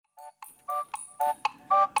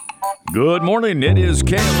Good morning. It is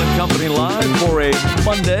Kale and Company Live for a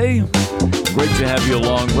Monday. Great to have you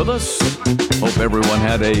along with us. Hope everyone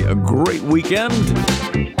had a great weekend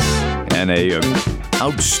and a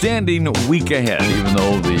outstanding week ahead, even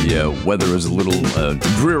though the weather is a little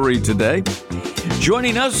dreary today.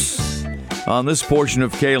 Joining us on this portion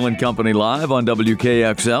of Kale and Company Live on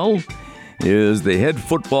WKXL is the head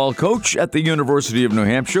football coach at the University of New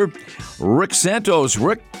Hampshire, Rick Santos.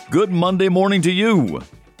 Rick, good Monday morning to you.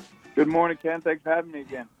 Good morning, Ken. Thanks for having me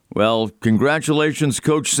again. Well, congratulations,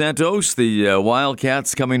 Coach Santos. The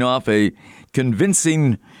Wildcats coming off a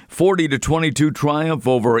convincing 40-22 triumph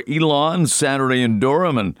over Elon Saturday in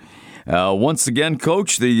Durham. And once again,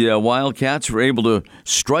 Coach, the Wildcats were able to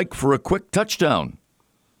strike for a quick touchdown.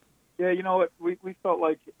 Yeah, you know what? We felt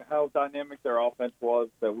like how dynamic their offense was,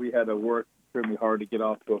 that we had to work extremely hard to get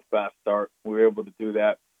off to a fast start. We were able to do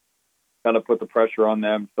that, kind of put the pressure on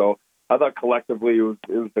them. So I thought collectively it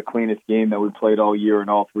was the cleanest game that we played all year in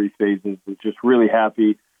all three phases. Was just really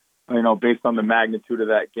happy, based on the magnitude of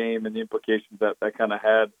that game and the implications that kind of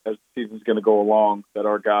had as the season's going to go along, that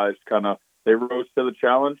our guys they rose to the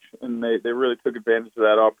challenge, and they really took advantage of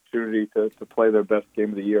that opportunity to play their best game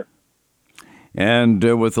of the year. And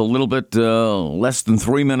with a little bit less than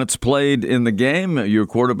 3 minutes played in the game, your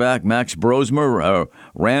quarterback, Max Brosmer,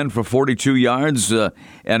 ran for 42 yards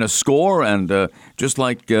and a score. And just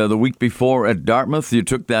like the week before at Dartmouth, you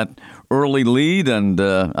took that early lead. And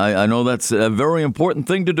I know that's a very important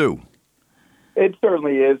thing to do. It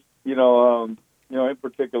certainly is. In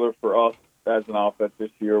particular for us as an offense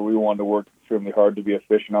this year, we wanted to work extremely hard to be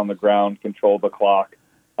efficient on the ground, control the clock,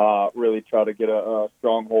 really try to get a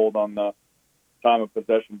strong hold on the time of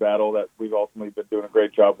possession battle that we've ultimately been doing a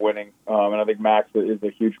great job winning. And I think Max is a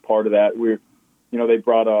huge part of that. They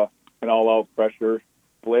brought an all-out pressure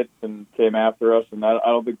blitz and came after us, and I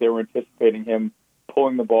don't think they were anticipating him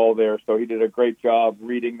pulling the ball there. So he did a great job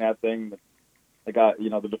reading that thing. They got,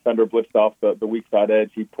 the defender blitzed off the weak side edge.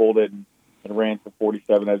 He pulled it and ran for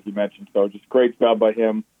 47, as you mentioned. So just great job by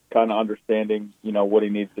him, kind of understanding, what he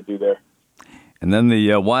needs to do there. And then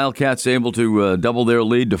the Wildcats able to double their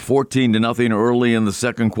lead to 14-0 early in the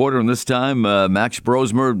second quarter. And this time, Max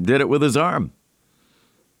Brosmer did it with his arm.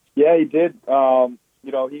 Yeah, he did. He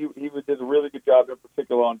did a really good job, in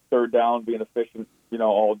particular on third down, being efficient,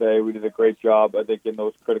 all day. We did a great job, I think, in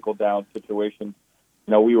those critical down situations.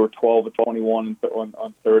 We were 12 of 21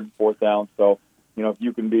 on third and fourth down. So, if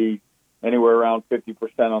you can be anywhere around 50%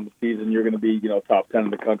 on the season, you're going to be, top 10 in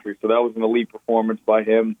the country. So that was an elite performance by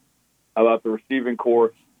him. I thought the receiving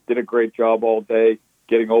corps did a great job all day,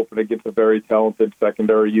 getting open against a very talented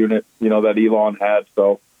secondary unit, that Elon had.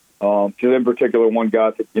 So, just in particular, one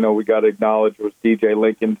guy that, we got to acknowledge was DJ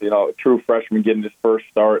Lincoln, a true freshman getting his first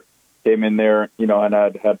start, came in there,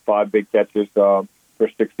 and had 5 big catches for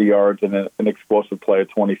 60 yards and an explosive play at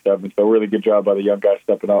 27. So really good job by the young guy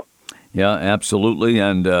stepping up. Yeah, absolutely.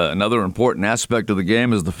 And another important aspect of the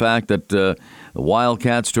game is the fact that the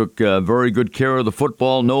Wildcats took very good care of the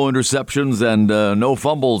football, no interceptions and no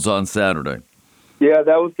fumbles on Saturday. Yeah,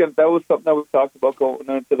 that was something that we talked about going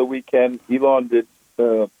into the weekend. Elon did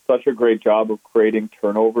such a great job of creating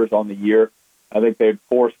turnovers on the year. I think they had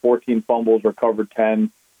forced 14 fumbles, recovered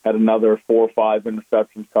 10, had another 4 or 5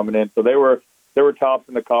 interceptions coming in. So they were tops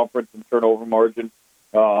in the conference in turnover margin.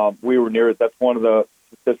 We were near it. That's one of the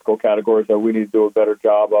statistical categories that we need to do a better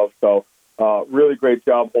job of. So really great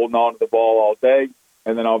job holding on to the ball all day.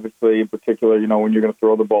 And then obviously in particular, when you're going to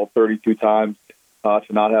throw the ball 32 times to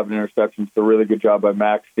not have an interception, it's a really good job by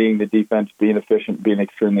Max, seeing the defense, being efficient, being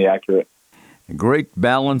extremely accurate. Great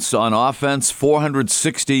balance on offense,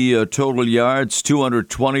 460 total yards,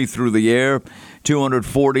 220 through the air,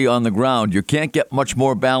 240 on the ground. You can't get much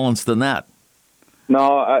more balance than that.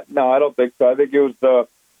 No, I don't think so. I think it was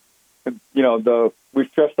we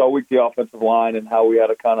stressed all week the offensive line and how we had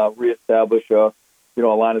to kind of reestablish a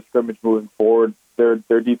line of scrimmage moving forward. Their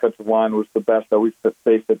defensive line was the best that we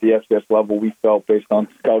faced at the FCS level, we felt, based on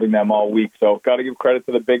scouting them all week. So got to give credit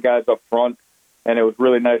to the big guys up front, and it was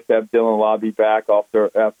really nice to have Dylan Lobby back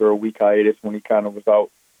after a week hiatus when he kind of was out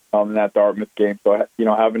in that Dartmouth game. So,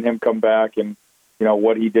 having him come back and,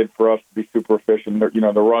 what he did for us to be super efficient, the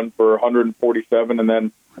run for 147, and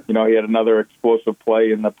then, he had another explosive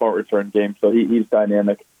play in the punt return game. So he's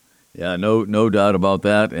dynamic. Yeah, no doubt about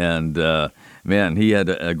that. And, man, he had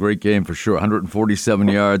a great game for sure. 147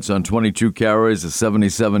 yards on 22 carries, a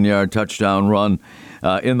 77-yard touchdown run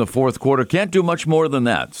in the fourth quarter. Can't do much more than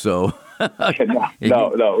that. So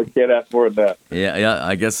no, we can't ask more than that. Yeah.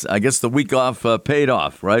 I guess the week off paid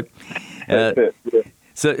off, right? That's it. Yeah.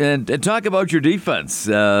 So and talk about your defense.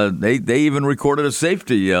 They even recorded a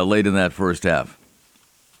safety late in that first half.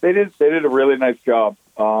 They did a really nice job.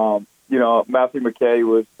 Matthew McKay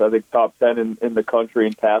was, I think, top 10 in the country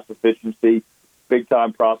in pass efficiency,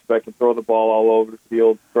 big-time prospect, can throw the ball all over the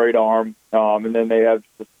field, great arm. And then they have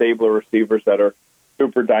the Stabler receivers that are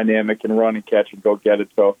super dynamic and run and catch and go get it.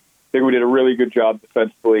 So I think we did a really good job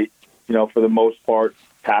defensively, for the most part,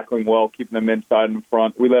 tackling well, keeping them inside and in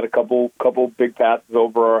front. We let a couple big passes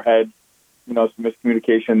over our heads, some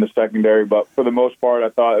miscommunication in the secondary. But for the most part, I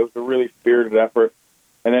thought it was a really spirited effort.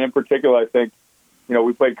 And then in particular, I think,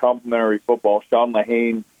 we played complementary football. Sean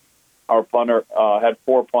Lahane, our punter, had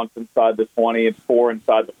 4 punts inside the 20 and 4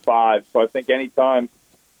 inside the 5. So I think anytime,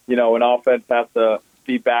 an offense has to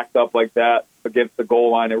be backed up like that against the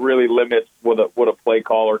goal line, it really limits what a play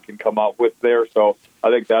caller can come up with there. So I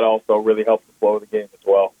think that also really helps the flow of the game as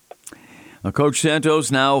well. Coach Santos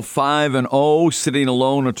now 5-0, sitting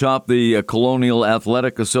alone atop the Colonial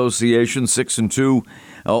Athletic Association, 6-2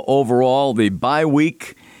 overall. The bye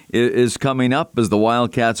week is coming up as the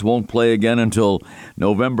Wildcats won't play again until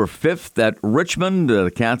November 5th at Richmond.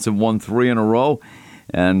 The Cats have won 3 in a row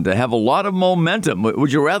and have a lot of momentum.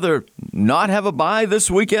 Would you rather not have a bye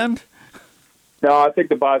this weekend? No, I think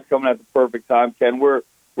the bye's coming at the perfect time, Ken. We're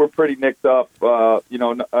pretty nicked up.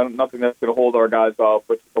 Nothing that's going to hold our guys off,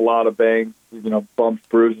 but just a lot of bangs, bumps,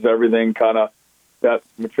 bruises, everything kind of that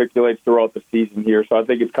matriculates throughout the season here. So I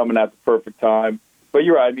think it's coming at the perfect time. But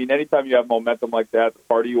you're right. I mean, anytime you have momentum like that, the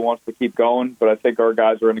part of you wants to keep going. But I think our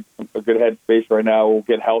guys are in a good headspace right now. We'll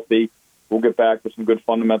get healthy. We'll get back to some good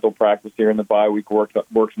fundamental practice here in the bye week, work some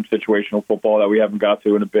situational football that we haven't got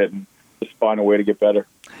to in a bit, and just find a way to get better.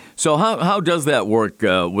 So how does that work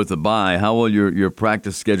with the bye? How will your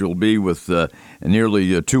practice schedule be with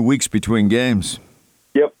nearly 2 weeks between games?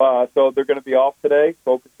 Yep. So they're going to be off today.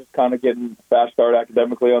 Focus is kind of getting a fast start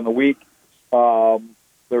academically on the week.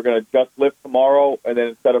 They're going to just lift tomorrow, and then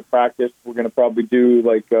instead of practice, we're going to probably do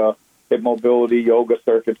like hip mobility, yoga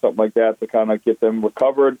circuit, something like that to kind of get them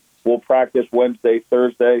recovered. We'll practice Wednesday,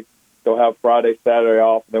 Thursday. They'll have Friday, Saturday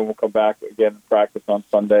off, and then we'll come back again and practice on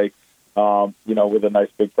Sunday, with a nice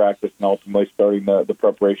big practice and ultimately starting the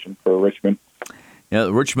preparation for Richmond. Yeah,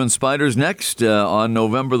 the Richmond Spiders next on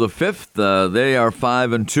November the 5th. They are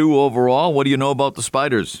 5-2 overall. What do you know about the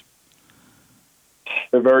Spiders?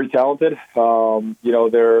 They're very talented.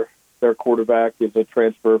 Their quarterback is a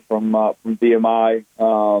transfer from VMI.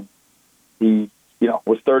 He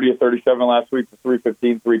was 30 of 37 last week for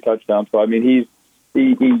 315, 3 touchdowns. So I mean, he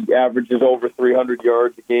averages over 300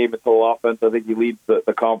 yards a game in total offense. I think he leads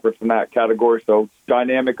the conference in that category. So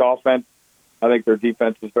dynamic offense. I think their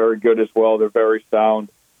defense is very good as well. They're very sound.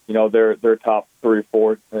 They're top 3 or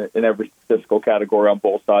 4 in every statistical category on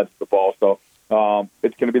both sides of the ball. So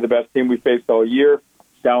it's going to be the best team we faced all year.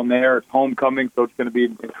 Down there, it's homecoming, so it's going to be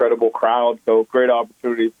an incredible crowd. So great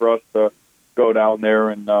opportunity for us to go down there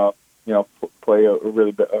and play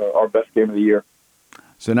our best game of the year.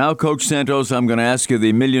 So now, Coach Santos, I'm going to ask you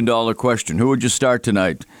the $1 million question. Who would you start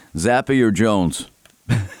tonight, Zappe or Jones?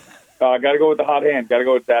 Got to go with the hot hand. Got to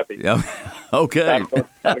go with Zappe. Yeah. Okay.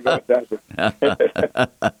 Got to go with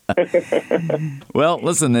Zappe. Well,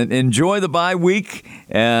 listen, enjoy the bye week,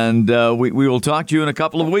 and we will talk to you in a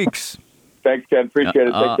couple of weeks. Thanks, Ken. Appreciate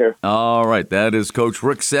it. Take care. All right. That is Coach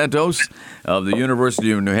Rick Santos of the University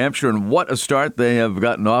of New Hampshire. And what a start. They have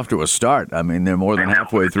gotten off to a start. I mean, they're more than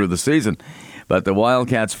halfway through the season. But the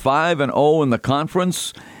Wildcats 5-0 in the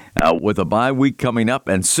conference with a bye week coming up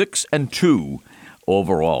and 6-2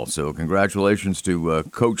 overall. So congratulations to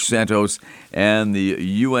Coach Santos and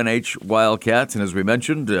the UNH Wildcats. And as we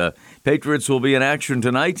mentioned, Patriots will be in action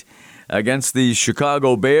tonight against the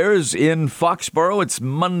Chicago Bears in Foxborough. It's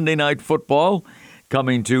Monday Night Football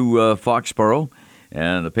coming to Foxborough.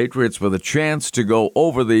 And the Patriots with a chance to go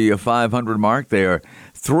over the 500 mark. They are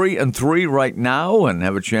 3-3 right now and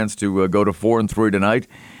have a chance to go to 4-3 tonight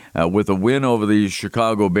with a win over the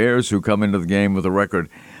Chicago Bears, who come into the game with a record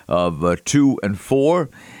of 2-4.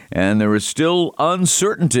 And there is still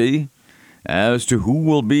uncertainty as to who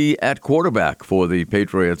will be at quarterback for the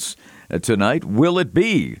Patriots tonight. Will it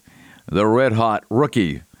be the red-hot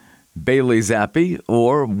rookie Bailey Zappe,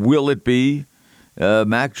 or will it be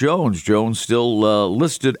Mac Jones? Jones still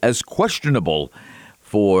listed as questionable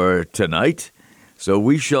for tonight, so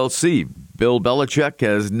we shall see. Bill Belichick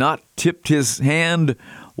has not tipped his hand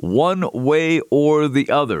one way or the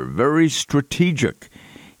other. Very strategic.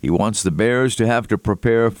 He wants the Bears to have to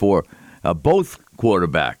prepare for both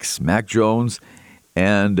quarterbacks, Mac Jones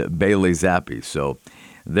and Bailey Zappe. So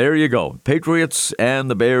there you go. Patriots and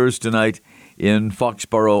the Bears tonight in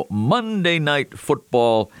Foxborough. Monday Night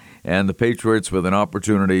Football, and the Patriots with an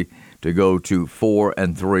opportunity to go to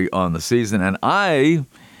 4-3 on the season. And I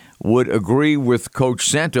would agree with Coach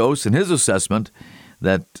Santos in his assessment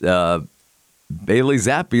that Bailey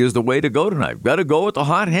Zappi is the way to go tonight. Got to go with the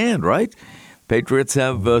hot hand, right? Patriots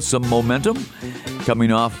have some momentum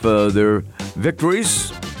coming off their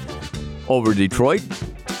victories over Detroit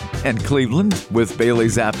and Cleveland with Bailey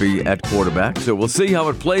Zappi at quarterback. So we'll see how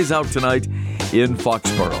it plays out tonight in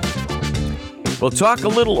Foxborough. We'll talk a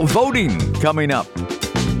little voting coming up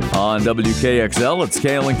on WKXL. It's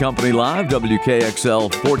Kale and Company Live,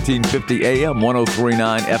 WKXL 1450 AM,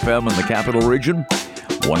 1039 FM in the Capital Region,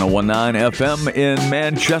 1019 FM in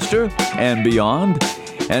Manchester and beyond,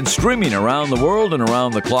 and streaming around the world and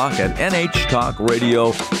around the clock at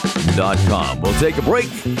nhtalkradio.com. We'll take a break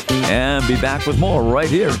and be back with more right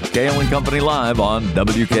here, Kale and Company Live on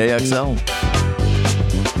WKXL.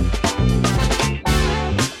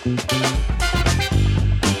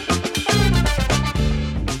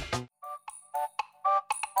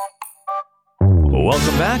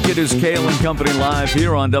 Welcome back. It is Kale and Company Live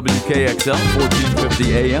here on WKXL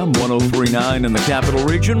 1450 AM, 1039 in the Capital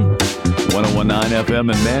Region, 1019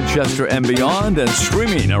 FM in Manchester and beyond, and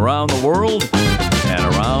streaming around the world and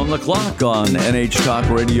around the clock on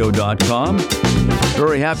nhtalkradio.com.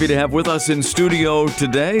 Very happy to have with us in studio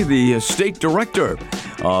today the State Director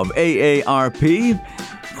of AARP,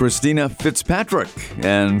 Christina Fitzpatrick.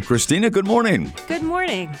 And Christina, good morning. Good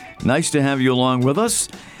morning. Nice to have you along with us.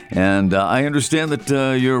 And I understand that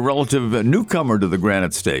you're a relative newcomer to the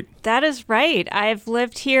Granite State. That is right. I've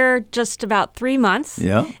lived here just about 3 months.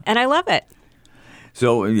 Yeah. And I love it.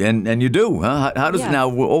 So, and you do, huh? How does Yeah. Now,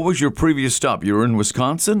 what was your previous stop? You were in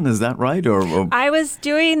Wisconsin, is that right? Or I was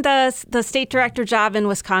doing the state director job in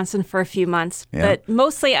Wisconsin for a few months, Yeah. but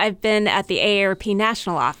mostly I've been at the AARP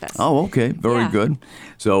national office. Oh, okay. Very Yeah. good.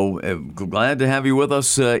 So glad to have you with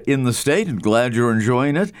us in the state and glad you're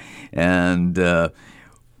enjoying it. And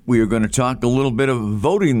we are going to talk a little bit of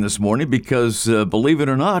voting this morning because, believe it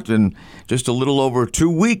or not, in just a little over 2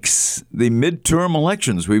 weeks, the midterm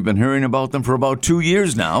elections, we've been hearing about them for about 2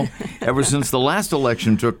 years now, ever since the last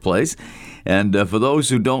election took place. And for those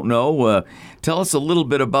who don't know, tell us a little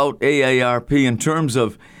bit about AARP in terms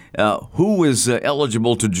of who is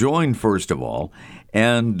eligible to join, first of all,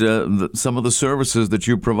 and some of the services that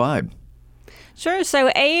you provide. Sure. So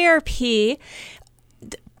AARP,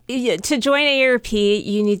 to join AARP,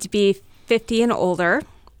 you need to be 50 and older.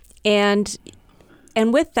 And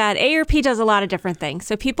with that, AARP does a lot of different things.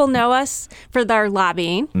 So people know us for our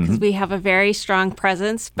lobbying because we have a very strong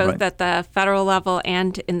presence both Right. at the federal level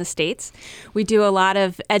and in the states. We do a lot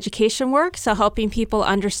of education work, so helping people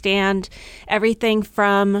understand everything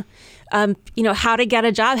from how to get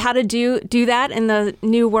a job, how to do that in the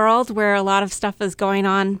new world where a lot of stuff is going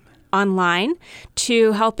on online,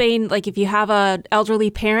 to helping, like if you have an elderly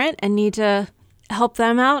parent and need to help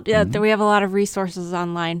them out, then we have a lot of resources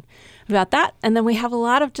online about that. And then we have a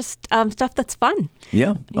lot of just stuff that's fun.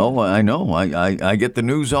 Yeah. Oh, I know. I get the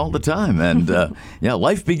news all the time. And yeah,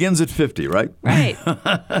 life begins at 50, right? Right.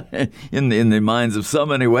 in the minds of some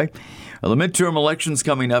anyway. Well, the midterm election's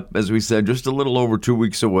coming up, as we said, just a little over 2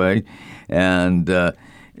 weeks away. And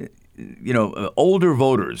older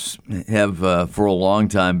voters have for a long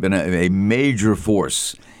time been a major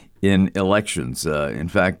force in elections. In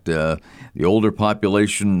fact, the older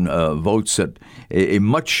population votes at a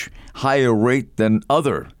much higher rate than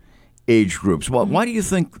other age groups. Well, why do you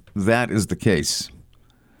think that is the case?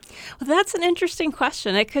 Well, that's an interesting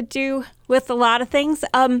question. It could do with a lot of things.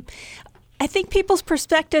 I think people's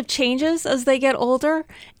perspective changes as they get older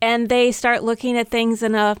and they start looking at things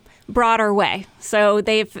in a broader way. So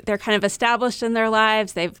they're kind of established in their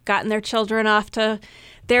lives. They've gotten their children off to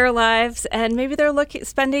their lives, and maybe they're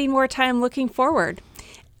spending more time looking forward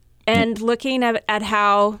and looking at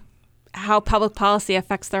how public policy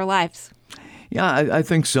affects their lives. Yeah, I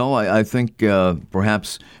think so. I think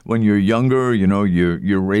perhaps when you're younger,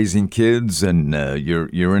 you're raising kids and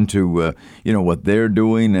you're into what they're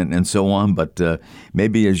doing and so on. But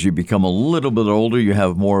maybe as you become a little bit older, you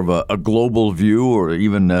have more of a global view, or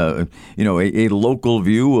even a local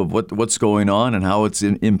view of what's going on and how it's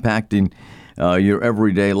impacting your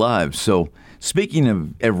everyday lives. So speaking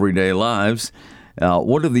of everyday lives,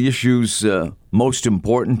 what are the issues most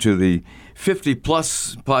important to the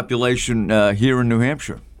 50-plus population here in New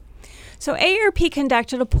Hampshire? So AARP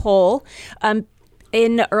conducted a poll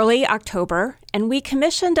in early October, and we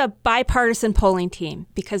commissioned a bipartisan polling team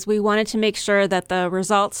because we wanted to make sure that the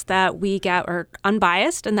results that we get are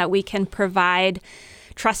unbiased and that we can provide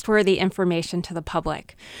trustworthy information to the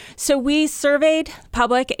public. So we surveyed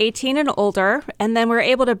public 18 and older, and then we're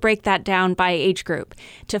able to break that down by age group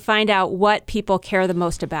to find out what people care the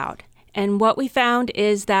most about. And what we found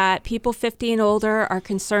is that people 50 and older are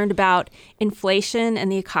concerned about inflation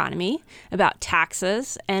and the economy, about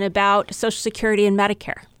taxes, and about Social Security and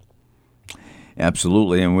Medicare.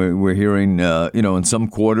 Absolutely, and we're hearing, in some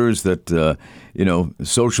quarters that,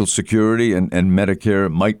 Social Security and Medicare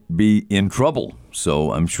might be in trouble.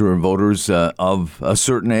 So I'm sure voters of a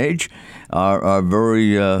certain age are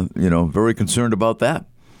very, very concerned about that.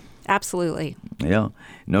 Absolutely. Yeah,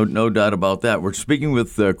 no doubt about that. We're speaking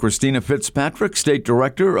with Christina Fitzpatrick, State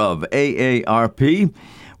Director of AARP.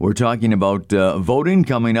 We're talking about voting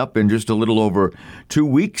coming up in just a little over 2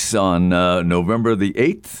 weeks on November the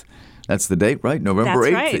 8th. That's the date, right? November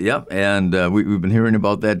 8th. Right. Yep. And we've been hearing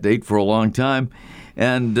about that date for a long time.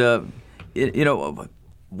 And,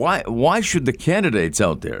 why should the candidates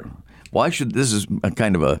out there, this is a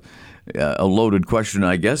kind of a loaded question,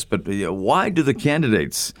 I guess, but why do the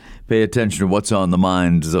candidates pay attention to what's on the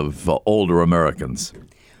minds of older Americans?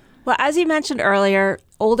 Well, as you mentioned earlier,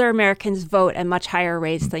 older Americans vote at much higher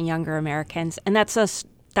rates than younger Americans, and that's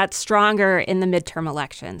stronger in the midterm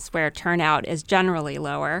elections, where turnout is generally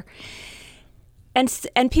lower.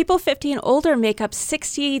 And people 50 and older make up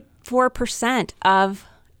 64% of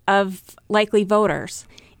likely voters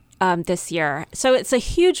this year. So it's a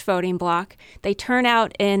huge voting bloc. They turn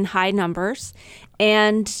out in high numbers,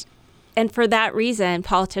 and for that reason,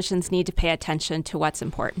 politicians need to pay attention to what's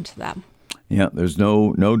important to them. Yeah, there's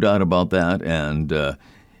no doubt about that, and the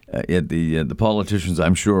politicians,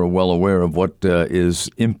 I'm sure, are well aware of what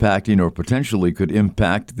is impacting or potentially could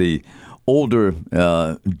impact the older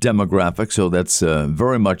demographic. So that's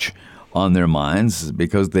very much on their minds,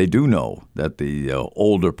 because they do know that the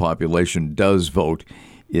older population does vote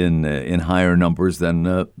in higher numbers than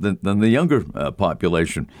the younger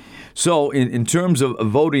population. So in terms of a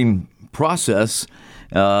voting process,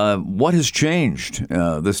 what has changed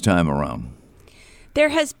this time around? There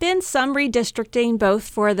has been some redistricting, both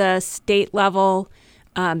for the state level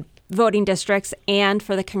voting districts and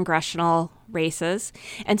for the congressional races.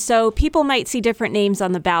 And so people might see different names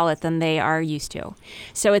on the ballot than they are used to.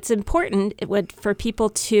 So it's important for people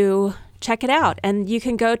to check it out. And you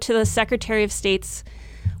can go to the Secretary of State's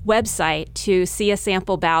website to see a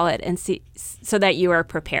sample ballot and see so that you are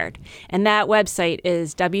prepared. And that website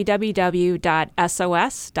is www.sos.nh.gov.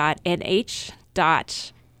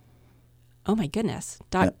 .gov.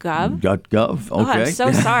 Okay. Oh, I'm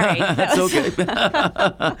so sorry. That's okay.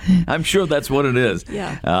 I'm sure that's what it is.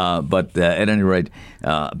 Yeah. But at any rate,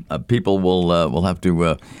 people will have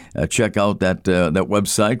to check out that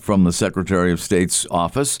website from the Secretary of State's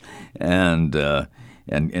office and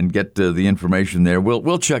get the information there.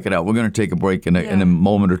 We'll check it out. We're going to take a break in a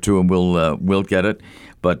moment or two, and we'll get it.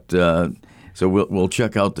 But so we'll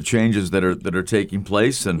check out the changes that are taking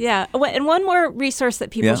place. And one more resource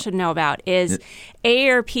that people should know about is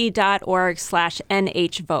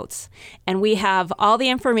aarp.org/nhvotes, and we have all the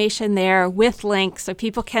information there with links so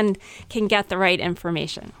people can get the right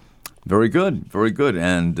information. Very good, very good.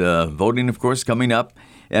 And voting, of course, coming up.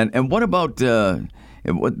 And what about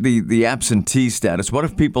what the absentee status? What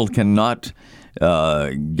if people cannot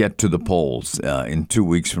get to the polls in 2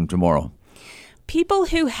 weeks from tomorrow? People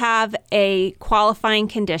who have a qualifying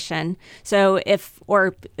condition,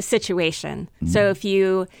 or situation. Mm-hmm. So if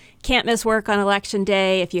you can't miss work on election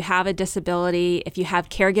day, if you have a disability, if you have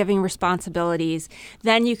caregiving responsibilities,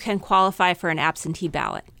 then you can qualify for an absentee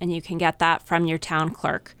ballot, and you can get that from your town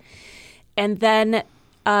clerk. And then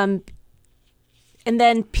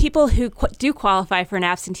people who do qualify for an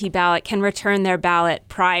absentee ballot can return their ballot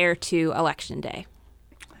prior to election day.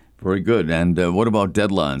 Very good. And what about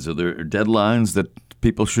deadlines? Are there deadlines that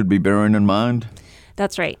people should be bearing in mind?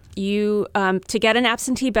 That's right. You to get an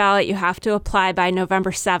absentee ballot, you have to apply by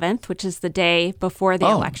November 7th, which is the day before the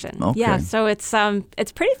election. Okay. Yeah, so it's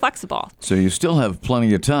pretty flexible. So you still have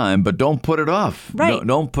plenty of time, but don't put it off. Right.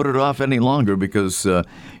 Don't put it off any longer, because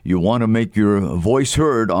you want to make your voice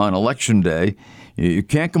heard on election day. You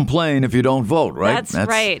can't complain if you don't vote, right? That's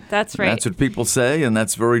right. That's what people say, and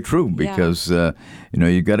that's very true, because you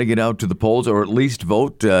got to get out to the polls, or at least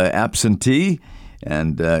vote absentee,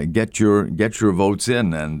 and get your votes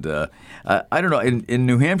in. And I don't know, in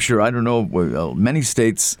New Hampshire, I don't know, many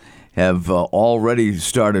states have already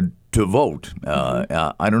started to vote.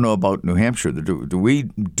 I don't know about New Hampshire. Do we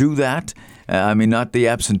do that? I mean, not the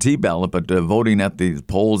absentee ballot, but voting at the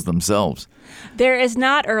polls themselves. There is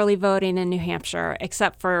not early voting in New Hampshire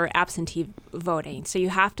except for absentee voting. So you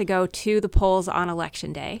have to go to the polls on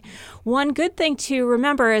election day. One good thing to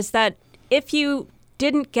remember is that if you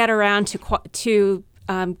didn't get around to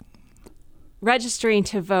registering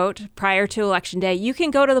to vote prior to Election Day, you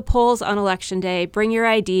can go to the polls on Election Day, bring your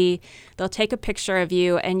ID, they'll take a picture of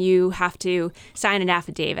you, and you have to sign an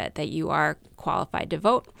affidavit that you are qualified to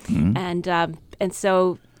vote. And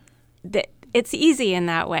so it's easy in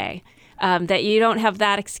that way, that you don't have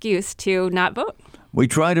that excuse to not vote. We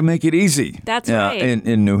try to make it easy. That's right.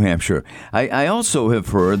 In New Hampshire. I also have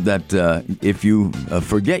heard that if you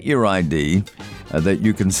forget your ID, that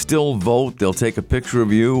you can still vote. They'll take a picture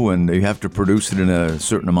of you, and you have to produce it in a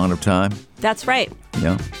certain amount of time. That's right.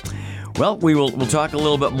 Yeah. Well, we'll talk a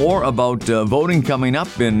little bit more about voting coming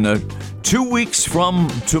up in 2 weeks from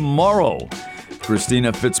tomorrow.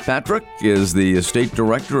 Christina Fitzpatrick is the state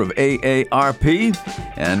director of AARP,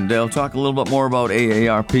 and they'll talk a little bit more about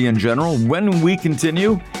AARP in general. When we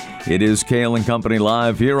continue, it is Kale & Company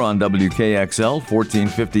Live here on WKXL,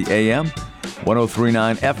 1450 AM,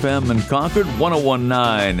 103.9 FM in Concord,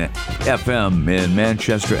 101.9 FM in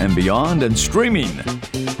Manchester and beyond, and streaming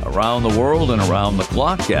around the world and around the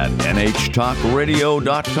clock at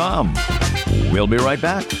nhtalkradio.com. We'll be right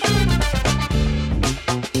back.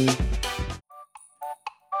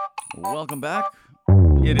 Welcome back.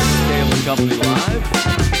 It is Kale & Company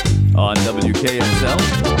Live on WKXL,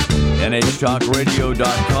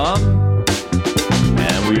 nhtalkradio.com.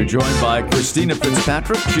 And we are joined by Christina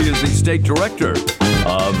Fitzpatrick. She is the state director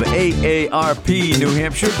of AARP New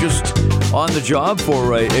Hampshire, just on the job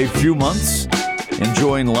for a few months,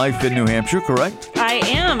 enjoying life in New Hampshire, correct? I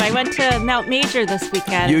am. I went to Mount Major this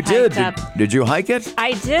weekend. You did? Did you hike it?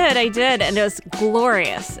 I did, and it was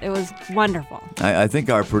glorious. It was wonderful. I think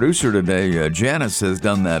our producer today, Janice, has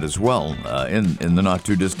done that as well in the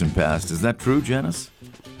not-too-distant past. Is that true, Janice?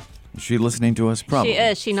 Is she listening to us? Probably. She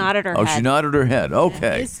is. She nodded her head. Oh, she nodded her head. Okay.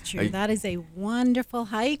 That is true. That is a wonderful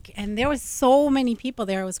hike, and there was so many people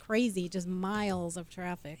there. It was crazy, just miles of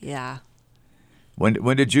traffic. Yeah.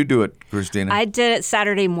 When did you do it, Christina? I did it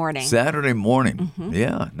Saturday morning. Saturday morning. Mm-hmm.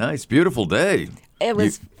 Yeah, nice. Beautiful day. It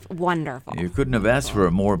was wonderful. You couldn't have asked for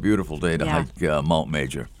a more beautiful day to hike Mount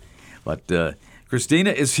Major. But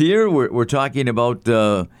Christina is here. We're talking about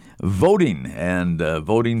voting and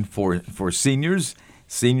voting for seniors.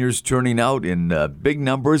 Seniors turning out in big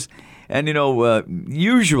numbers. And,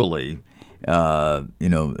 usually,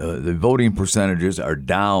 the voting percentages are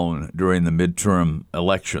down during the midterm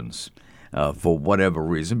elections. For whatever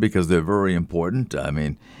reason, because they're very important. I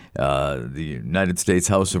mean, the United States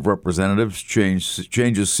House of Representatives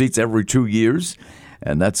changes seats every 2 years,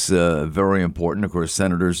 and that's very important. Of course,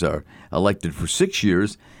 senators are elected for 6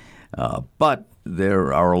 years, but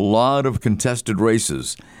there are a lot of contested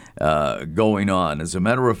races going on. As a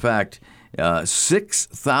matter of fact,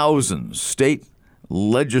 6,000 state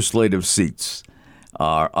legislative seats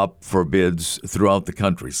are up for bids throughout the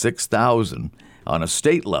country. 6,000 on a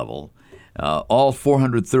state level. All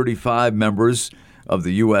 435 members of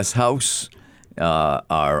the U.S. House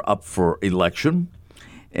are up for election,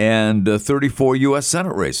 and 34 U.S.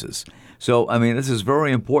 Senate races. So, I mean, this is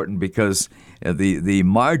very important because the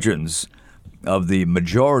margins of the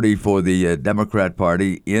majority for the Democrat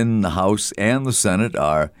Party in the House and the Senate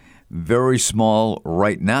are very small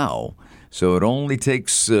right now. So it only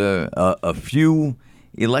takes a few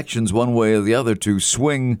elections one way or the other to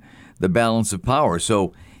swing the balance of power.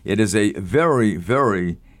 So it is a very,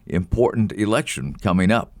 very important election coming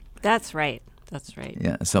up. That's right. That's right.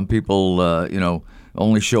 Yeah, some people,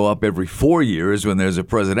 only show up every 4 years when there's a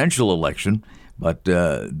presidential election, but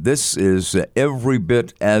this is every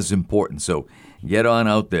bit as important. So get on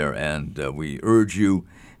out there, and we urge you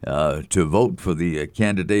to vote for the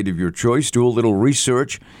candidate of your choice. Do a little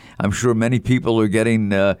research. I'm sure many people are getting,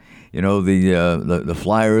 the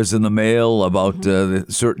flyers in the mail about the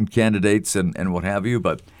certain candidates and what have you.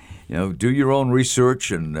 But do your own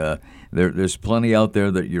research, and there's plenty out there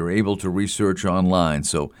that you're able to research online.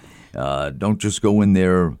 So don't just go in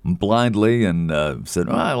there blindly and say,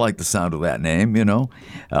 I like the sound of that name, That's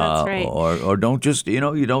right. Or don't just, you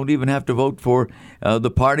don't even have to vote for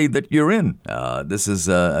the party that you're in. This is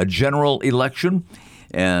a general election,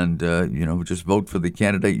 and, just vote for the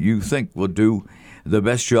candidate you think will do the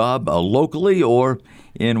best job locally or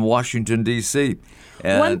in Washington, D.C. Go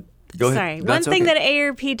ahead. Sorry. One thing that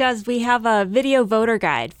AARP does, we have a video voter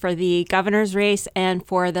guide for the governor's race and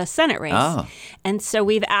for the Senate race. And so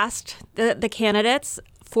we've asked the candidates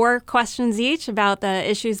 4 questions each about the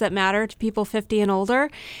issues that matter to people 50 and older.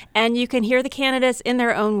 And you can hear the candidates in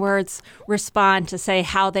their own words respond to say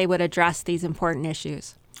how they would address these important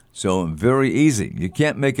issues. So very easy. You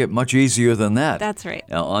can't make it much easier than that. That's right.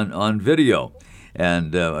 On video.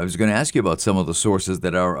 And I was going to ask you about some of the sources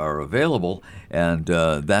that are available, and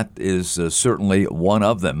that is certainly one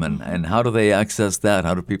of them. And how do they access that?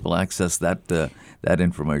 How do people access that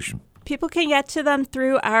information? People can get to them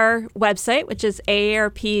through our website, which is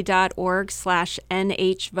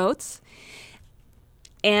aarp.org/nhvotes.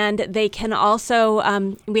 And they can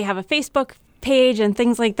also, we have a Facebook page and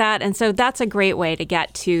things like that. And so that's a great way to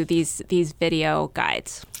get to these video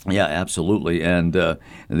guides. Yeah, absolutely. And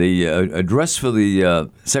the address for the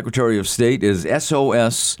Secretary of State is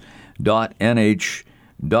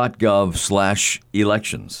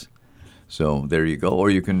sos.nh.gov/elections. So there you go. Or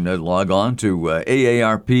you can log on to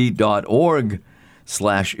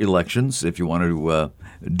aarp.org/elections if you want to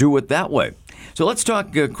do it that way. So let's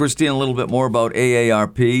talk, Christine, a little bit more about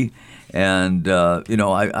AARP. And,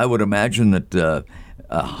 I would imagine that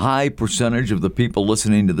a high percentage of the people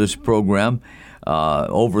listening to this program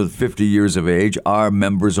over 50 years of age are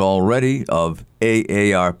members already of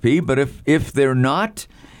AARP. But if they're not,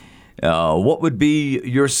 what would be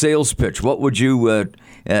your sales pitch? What would you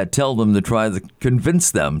tell them to try to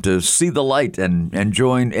convince them to see the light and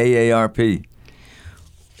join AARP?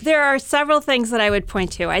 There are several things that I would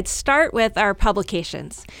point to. I'd start with our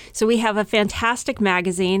publications. So we have a fantastic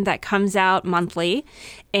magazine that comes out monthly,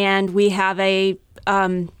 and we have so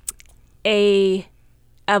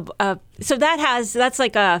that's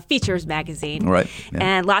like a features magazine, right? Yeah.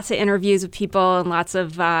 And lots of interviews with people and lots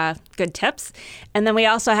of good tips. And then we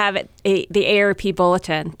also have the AARP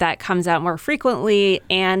Bulletin that comes out more frequently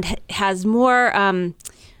and has more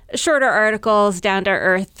shorter articles,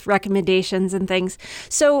 down-to-earth recommendations and things.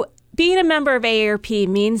 So being a member of AARP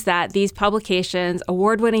means that these publications,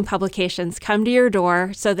 award-winning publications, come to your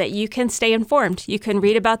door so that you can stay informed. You can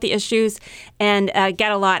read about the issues and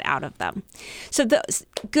get a lot out of them. So the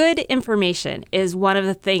good information is one of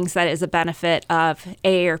the things that is a benefit of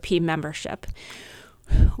AARP membership.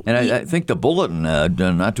 And I think the Bulletin,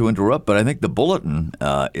 not to interrupt, but I think the Bulletin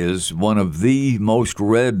is one of the most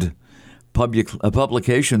read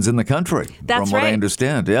publications in the country, from what I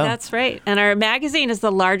understand. Yeah, that's right. And our magazine is the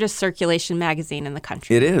largest circulation magazine in the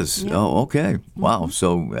country. It is. Yeah. Oh, okay. Wow.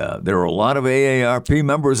 So there are a lot of AARP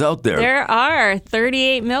members out there. There are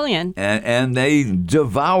 38 million. And they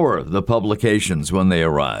devour the publications when they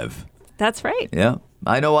arrive. That's right. Yeah.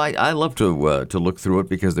 I know. I love to look through it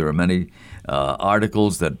because there are many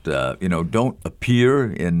articles that don't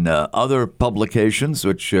appear in other publications,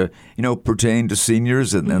 which pertain to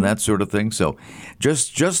seniors and that sort of thing. So,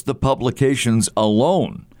 just the publications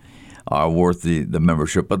alone are worth the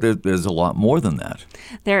membership, but there's a lot more than that.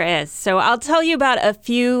 There is. So I'll tell you about a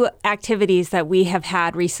few activities that we have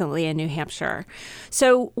had recently in New Hampshire.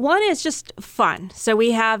 So one is just fun. So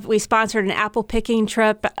we sponsored an apple picking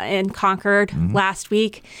trip in Concord last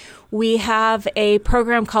week. We have a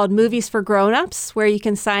program called Movies for Grown-Ups where you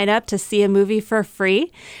can sign up to see a movie for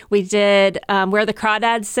free. We did Where the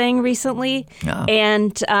Crawdads Sing recently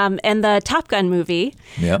and the Top Gun movie.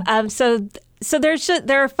 Yeah. So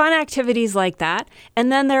there are fun activities like that.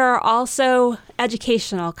 And then there are also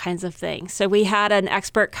educational kinds of things. So we had an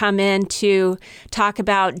expert come in to talk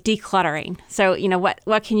about decluttering. So,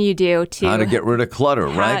 what can you do to... How to get rid of clutter,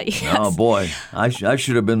 right? Yes. Oh, boy. I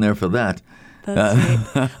should have been there for that.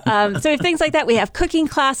 That's right. So we have things like that. We have cooking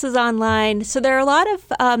classes online. So there are a lot of,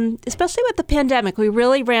 especially with the pandemic, we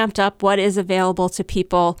really ramped up what is available to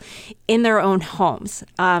people in their own homes.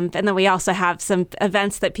 And then we also have some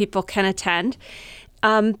events that people can attend.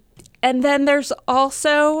 And then there's a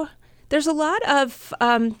lot of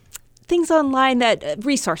things online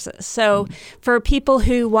resources. So for people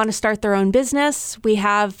who want to start their own business, we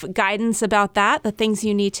have guidance about that, the things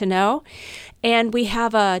you need to know. And we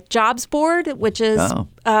have a jobs board, which is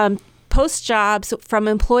post jobs from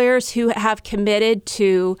employers who have committed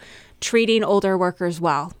to treating older workers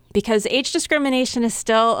well. Because age discrimination is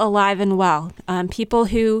still alive and well. People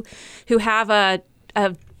who have a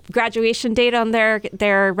graduation date on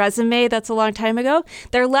their resume that's a long time ago,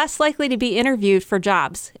 they're less likely to be interviewed for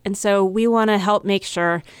jobs. And so we want to help make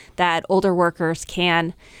sure that older workers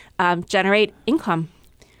can generate income.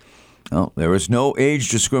 Well, there is no age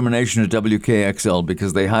discrimination at WKXL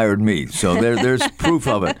because they hired me. So there's proof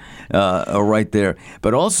of it right there.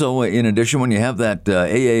 But also, in addition, when you have that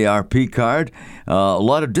AARP card, a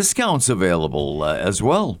lot of discounts available as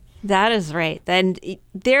well. That is right. And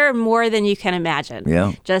there are more than you can imagine.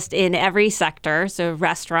 Yeah. Just in every sector. So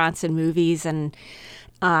restaurants and movies and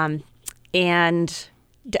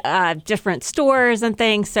different stores and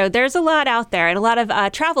things. So there's a lot out there and a lot of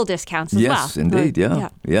travel discounts as well. Yes, indeed.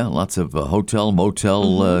 Yeah. Lots of hotel,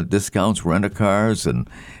 motel discounts, rent-a-cars and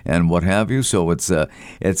what have you. So it's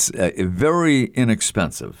very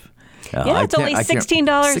inexpensive. Yeah, it's only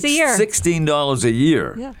 $16 a year. $16 a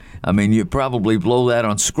year. Yeah. I mean, you probably blow that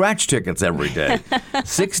on scratch tickets every day.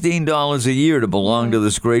 $16 a year to belong to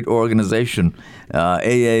this great organization,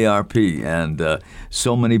 AARP, and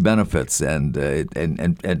so many benefits. And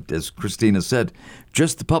as Christina said,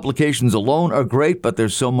 just the publications alone are great, but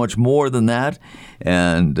there's so much more than that.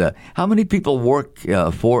 And how many people work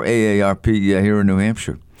for AARP here in New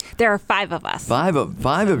Hampshire? There are 5 of us. Five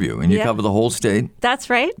of you, and you cover the whole state? That's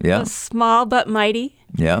right. Yeah. Small but mighty.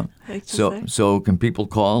 Yeah. So can people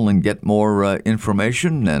call and get more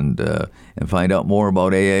information and find out more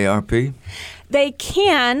about AARP? They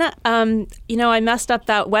can. I messed up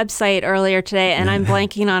that website earlier today, and I'm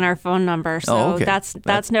blanking on our phone number, so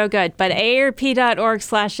that's no good. But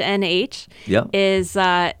aarp.org/nh is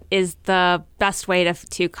the best way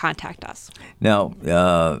to contact us. Now,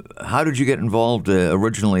 how did you get involved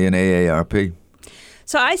originally in AARP?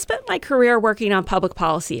 So I spent my career working on public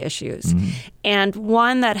policy issues, and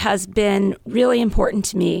one that has been really important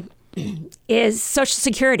to me is Social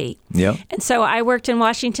Security. Yeah. And so I worked in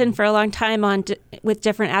Washington for a long time with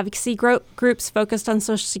different advocacy groups focused on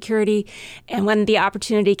Social Security. And when the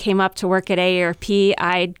opportunity came up to work at AARP,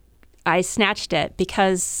 I snatched it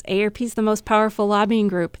because AARP is the most powerful lobbying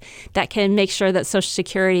group that can make sure that Social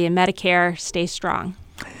Security and Medicare stay strong.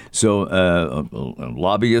 So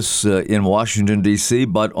lobbyists in Washington, D.C.,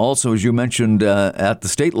 but also, as you mentioned, at the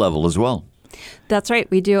state level as well. That's right.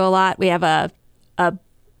 We do a lot. We have a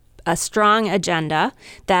strong agenda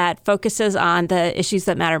that focuses on the issues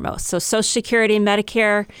that matter most. So Social Security and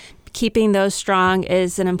Medicare, keeping those strong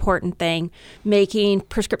is an important thing. Making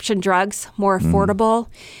prescription drugs more affordable,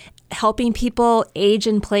 helping people age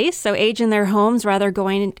in place, so age in their homes rather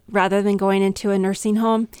than going into a nursing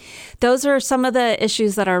home. Those are some of the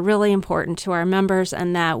issues that are really important to our members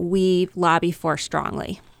and that we lobby for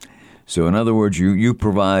strongly. So in other words, you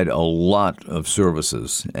provide a lot of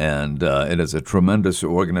services, and it is a tremendous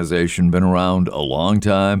organization, been around a long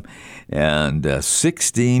time, and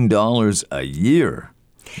 $16 a year.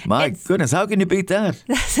 My goodness, how can you beat that?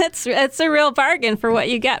 It's a real bargain for what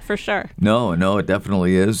you get, for sure. No, it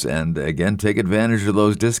definitely is. And again, take advantage of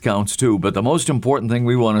those discounts too. But the most important thing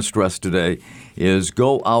we want to stress today is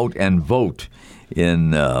go out and vote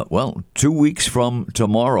in, 2 weeks from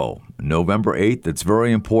tomorrow, November 8th. It's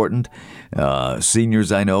very important.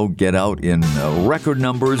 Seniors, I know, get out in record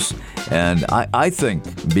numbers. And I think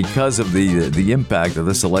because of the impact that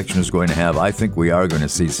this election is going to have, I think we are going to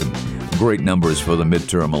see some great numbers for the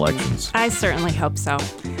midterm elections. I certainly hope so.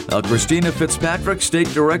 Christina Fitzpatrick, State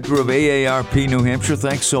Director of AARP New Hampshire,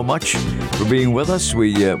 thanks so much for being with us.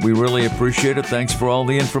 We really appreciate it. Thanks for all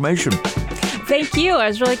the information. Thank you. I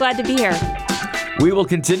was really glad to be here. We will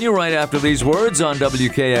continue right after these words on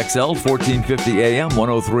WKXL, 1450 AM,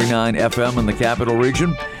 1039 FM in the Capital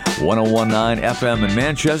Region, 1019 FM in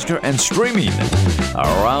Manchester, and streaming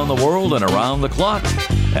around the world and around the clock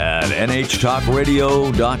at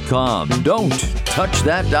nhtalkradio.com. Don't touch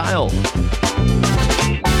that dial.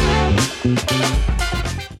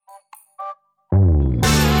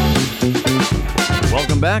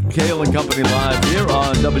 Welcome back. Kale and Company live here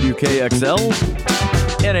on WKXL.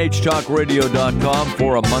 NHTalkRadio.com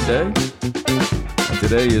for a Monday.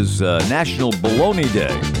 Today is National Baloney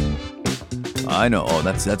Day. I know. Oh,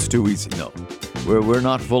 that's too easy. No, we're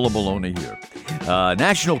not full of baloney here.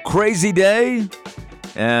 National Crazy Day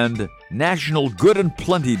and National Good and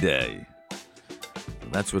Plenty Day.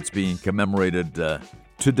 That's what's being commemorated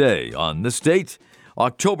today on this date,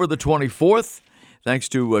 October the 24th. Thanks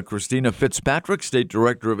to Christina Fitzpatrick, State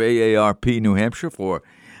Director of AARP New Hampshire, for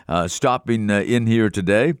stopping in here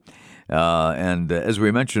today. And as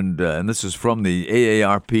we mentioned, and this is from the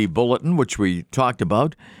AARP Bulletin, which we talked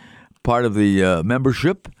about, part of the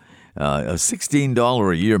membership, a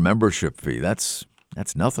 $16 a year membership fee. That's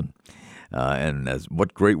nothing. And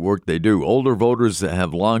what great work they do. Older voters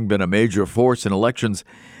have long been a major force in elections,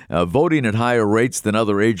 voting at higher rates than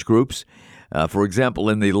other age groups. For example,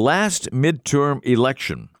 in the last midterm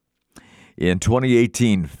election, in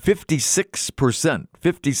 2018,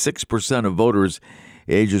 56% of voters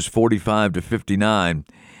ages 45 to 59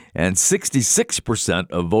 and 66%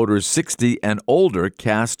 of voters 60 and older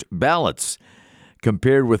cast ballots,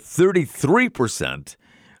 compared with 33%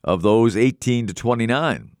 of those 18 to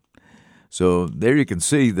 29. So there you can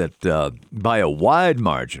see that by a wide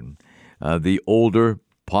margin, the older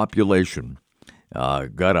population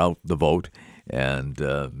got out the vote and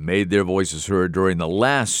made their voices heard during the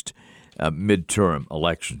last midterm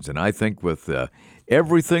elections. And I think with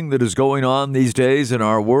everything that is going on these days in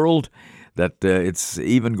our world, that it's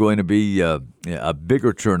even going to be a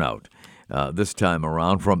bigger turnout this time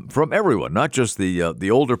around from everyone, not just the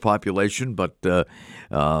older population, but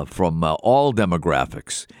from all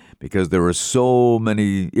demographics, because there are so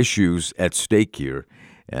many issues at stake here,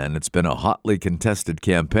 and it's been a hotly contested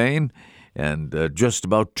campaign, and just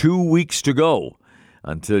about 2 weeks to go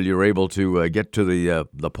until you're able to get to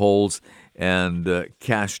the polls and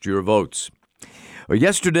cast your votes.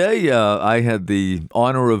 Yesterday, I had the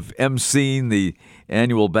honor of emceeing the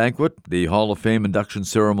annual banquet, the Hall of Fame induction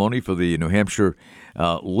ceremony for the New Hampshire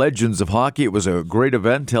Legends of Hockey. It was a great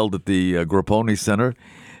event held at the Grapponi Center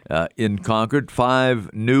in Concord.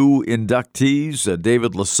 5 new inductees,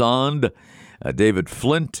 David Lassonde, David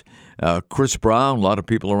Flint, Chris Brown. A lot of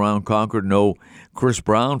people around Concord know Chris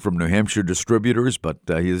Brown from New Hampshire Distributors, but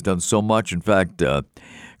he has done so much. In fact,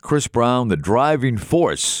 Chris Brown, the driving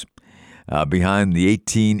force behind the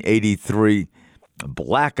 1883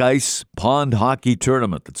 Black Ice Pond Hockey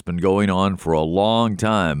Tournament that's been going on for a long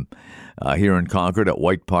time here in Concord at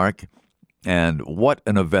White Park. And what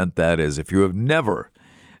an event that is. If you have never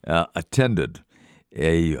attended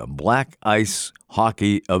a Black Ice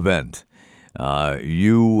hockey event,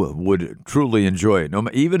 you would truly enjoy it.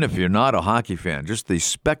 Even if you're not a hockey fan, just the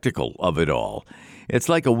spectacle of it all. It's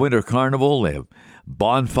like a winter carnival. They have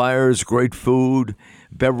bonfires, great food,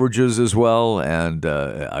 beverages as well, and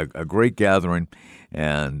a great gathering.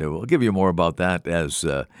 And we'll give you more about that as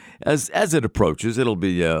it approaches. It'll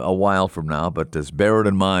be a while from now, but just bear it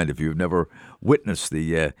in mind if you've never witnessed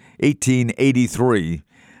the 1883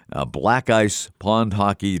 Black Ice Pond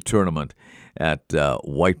Hockey Tournament at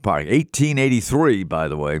White Park. 1883, by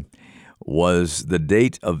the way, was the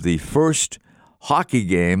date of the first hockey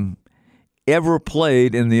game ever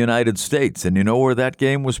played in the United States. And you know where that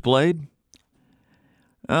game was played?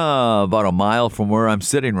 About a mile from where I'm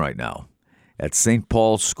sitting right now, at St.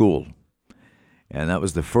 Paul's School. And that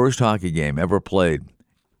was the first hockey game ever played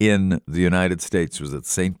in the United States, was at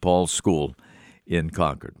St. Paul's School in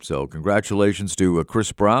Concord. So congratulations to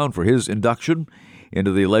Chris Brown for his induction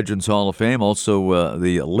into the Legends Hall of Fame. Also,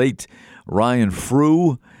 the late Ryan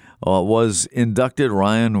Frew was inducted.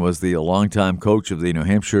 Ryan was the longtime coach of the New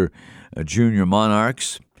Hampshire Junior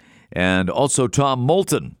Monarchs. And also Tom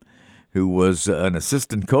Moulton, who was an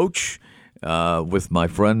assistant coach with my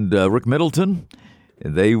friend Rick Middleton.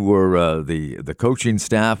 They were the coaching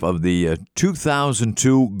staff of the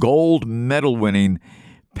 2002 gold medal-winning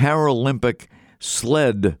Paralympic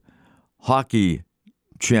sled hockey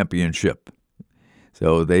championship.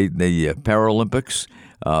 So the Paralympics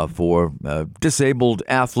for disabled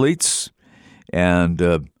athletes, and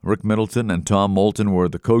Rick Middleton and Tom Moulton were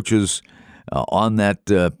the coaches on that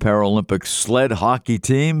Paralympic sled hockey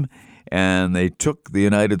team, and they took the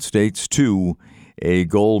United States to a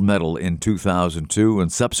gold medal in 2002,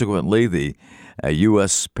 and subsequently the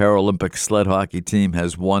U.S. Paralympic sled hockey team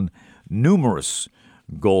has won numerous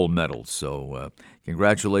gold medals. So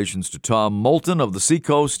congratulations to Tom Moulton of the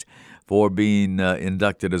Seacoast for being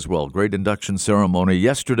inducted as well. Great induction ceremony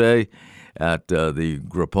yesterday at the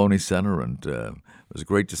Grapponi Center, and it was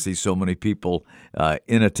great to see so many people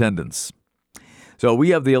in attendance. So we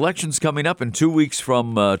have the elections coming up in 2 weeks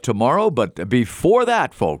from tomorrow, but before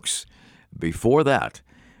that, folks, the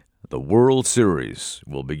World Series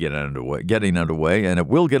will be getting underway, and it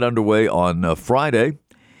will get underway on Friday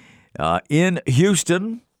in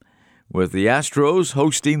Houston, with the Astros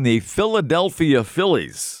hosting the Philadelphia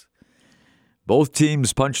Phillies. Both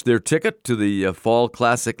teams punched their ticket to the Fall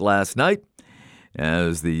Classic last night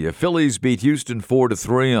as the Phillies beat Houston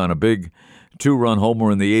 4-3 on a big 2-run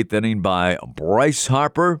homer in the 8th inning by Bryce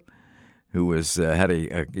Harper, who has had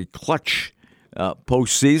a clutch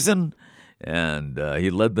postseason, and he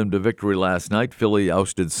led them to victory last night. Philly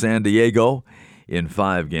ousted San Diego in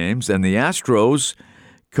 5 games, and the Astros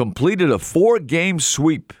completed a 4-game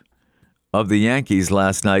sweep of the Yankees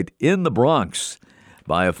last night in the Bronx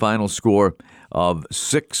by a final score of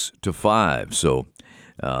 6-5. So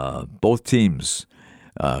both teams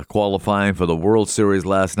qualifying for the World Series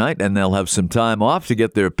last night, and they'll have some time off to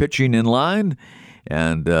get their pitching in line,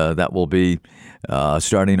 and that will be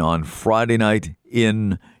starting on Friday night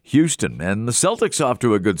in Houston. And the Celtics off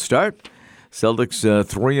to a good start. Celtics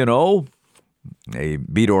 3-0. They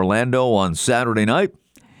beat Orlando on Saturday night,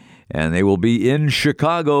 and they will be in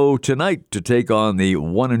Chicago tonight to take on the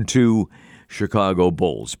 1-2 Chicago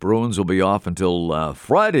Bulls. Bruins will be off until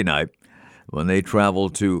Friday night when they travel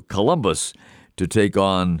to Columbus to take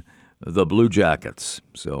on the Blue Jackets.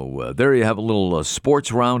 So there you have a little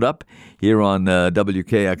sports roundup here on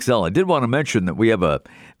WKXL. I did want to mention that we have a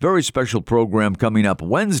very special program coming up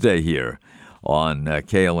Wednesday here on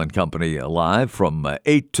Kale and Company Live from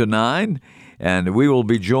 8 to 9, and we will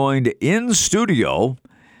be joined in studio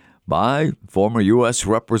by former U.S.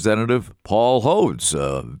 Representative Paul Hodes,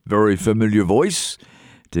 a very familiar voice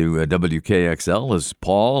to WKXL as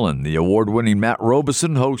Paul and the award-winning Matt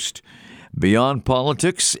Robeson host Beyond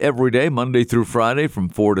Politics every day, Monday through Friday from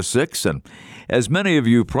 4 to 6. And as many of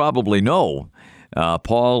you probably know,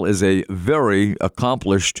 Paul is a very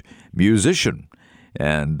accomplished musician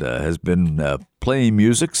and has been playing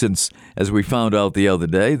music since, as we found out the other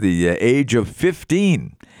day, the age of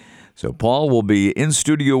 15. So Paul will be in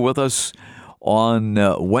studio with us on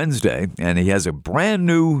Wednesday, and he has a brand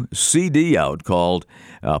new CD out called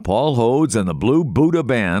Paul Hodes and the Blue Buddha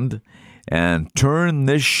Band and Turn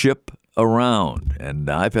This Ship Around. And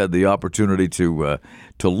I've had the opportunity to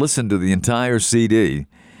listen to the entire CD,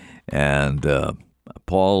 and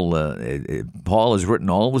Paul has written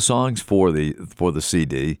all the songs for the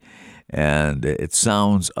CD, and it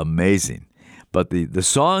sounds amazing. But the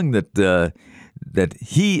song that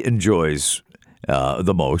he enjoys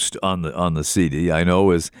the most on the CD, I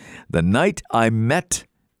know, is "The Night I Met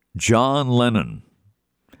John Lennon."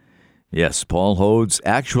 Yes, Paul Hodes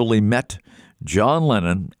actually met John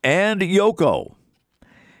Lennon and Yoko,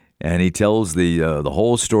 and he tells the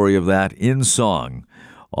whole story of that in song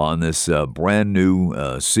on this brand new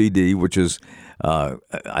CD, which is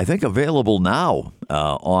I think available now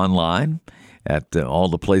online at all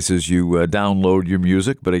the places you download your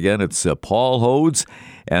music. But again, it's Paul Hodes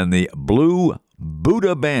and the Blue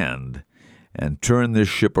Buddha Band and Turn This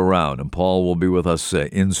Ship Around. And Paul will be with us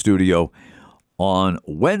in studio on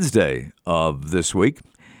Wednesday of this week.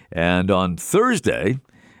 And on Thursday,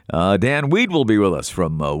 Dan Weed will be with us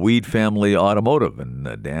from Weed Family Automotive.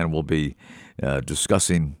 And Dan will be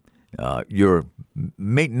discussing your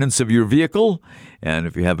maintenance of your vehicle. And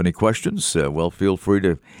if you have any questions, feel free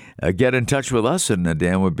to get in touch with us, and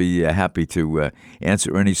Dan would be happy to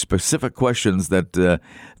answer any specific questions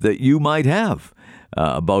that you might have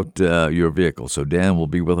about your vehicle. So Dan will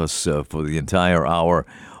be with us for the entire hour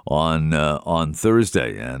on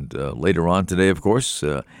Thursday. And later on today, of course,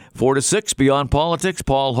 4 to 6, Beyond Politics,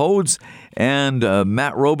 Paul Hodes and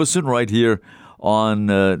Matt Robeson right here on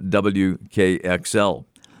WKXL.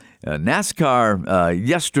 NASCAR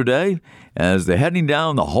yesterday, as they're heading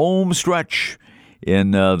down the home stretch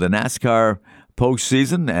in the NASCAR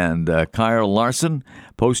postseason, and Kyle Larson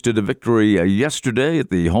posted a victory yesterday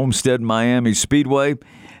at the Homestead Miami Speedway.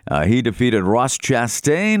 He defeated Ross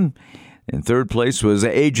Chastain. In third place was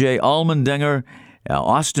A.J. Allmendinger.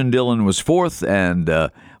 Austin Dillon was fourth, and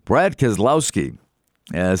Brad Keselowski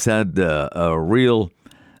has had a real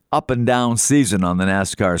up-and-down season on the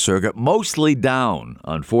NASCAR circuit, mostly down,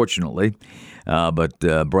 unfortunately. But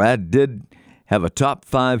Brad did have a top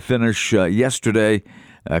 5 finish yesterday,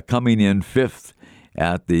 coming in 5th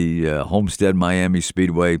at the Homestead Miami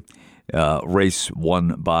Speedway race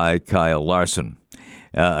won by Kyle Larson.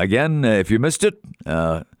 Again, if you missed it,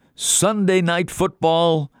 Sunday Night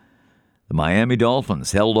Football, the Miami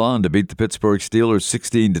Dolphins held on to beat the Pittsburgh Steelers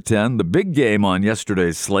 16-10. The big game on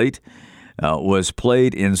yesterday's slate was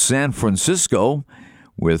played in San Francisco,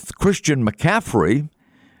 with Christian McCaffrey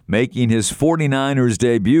making his 49ers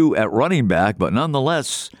debut at running back. But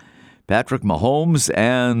nonetheless, Patrick Mahomes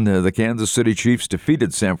and the Kansas City Chiefs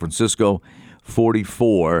defeated San Francisco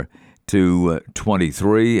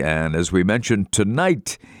 44-23. And as we mentioned,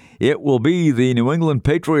 tonight it will be the New England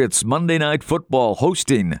Patriots Monday Night Football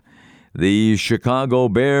hosting the Chicago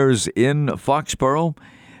Bears in Foxborough.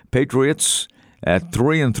 Patriots at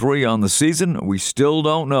 3-3 on the season. We still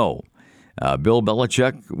don't know. Bill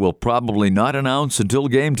Belichick will probably not announce until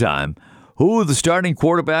game time who the starting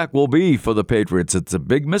quarterback will be for the Patriots. It's a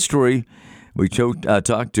big mystery. We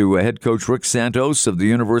talked to head coach Rick Santos of the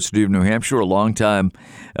University of New Hampshire, a longtime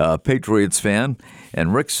Patriots fan,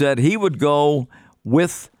 and Rick said he would go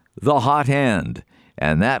with the hot hand,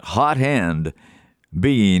 and that hot hand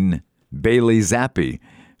being Bailey Zappi,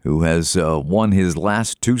 who has won his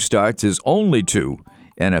last 2 starts, his only 2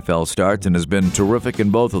 NFL starts, and has been terrific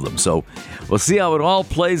in both of them. So we'll see how it all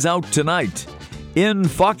plays out tonight in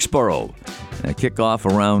Foxborough. Kickoff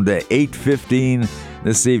around 8:15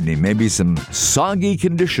 this evening. Maybe some soggy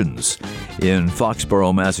conditions in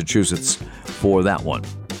Foxborough, Massachusetts for that one.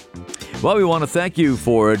 Well, we want to thank you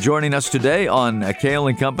for joining us today on Kale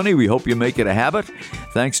and Company. We hope you make it a habit.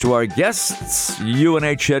 Thanks to our guests,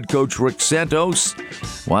 UNH head coach Rick Santos,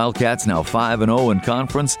 Wildcats now 5-0 in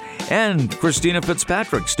conference, and Christina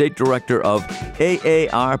Fitzpatrick, state director of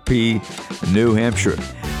AARP New Hampshire.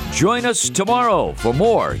 Join us tomorrow for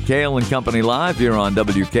more Kale and Company Live here on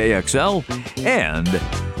WKXL and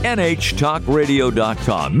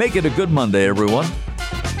NHTalkRadio.com. Make it a good Monday, everyone.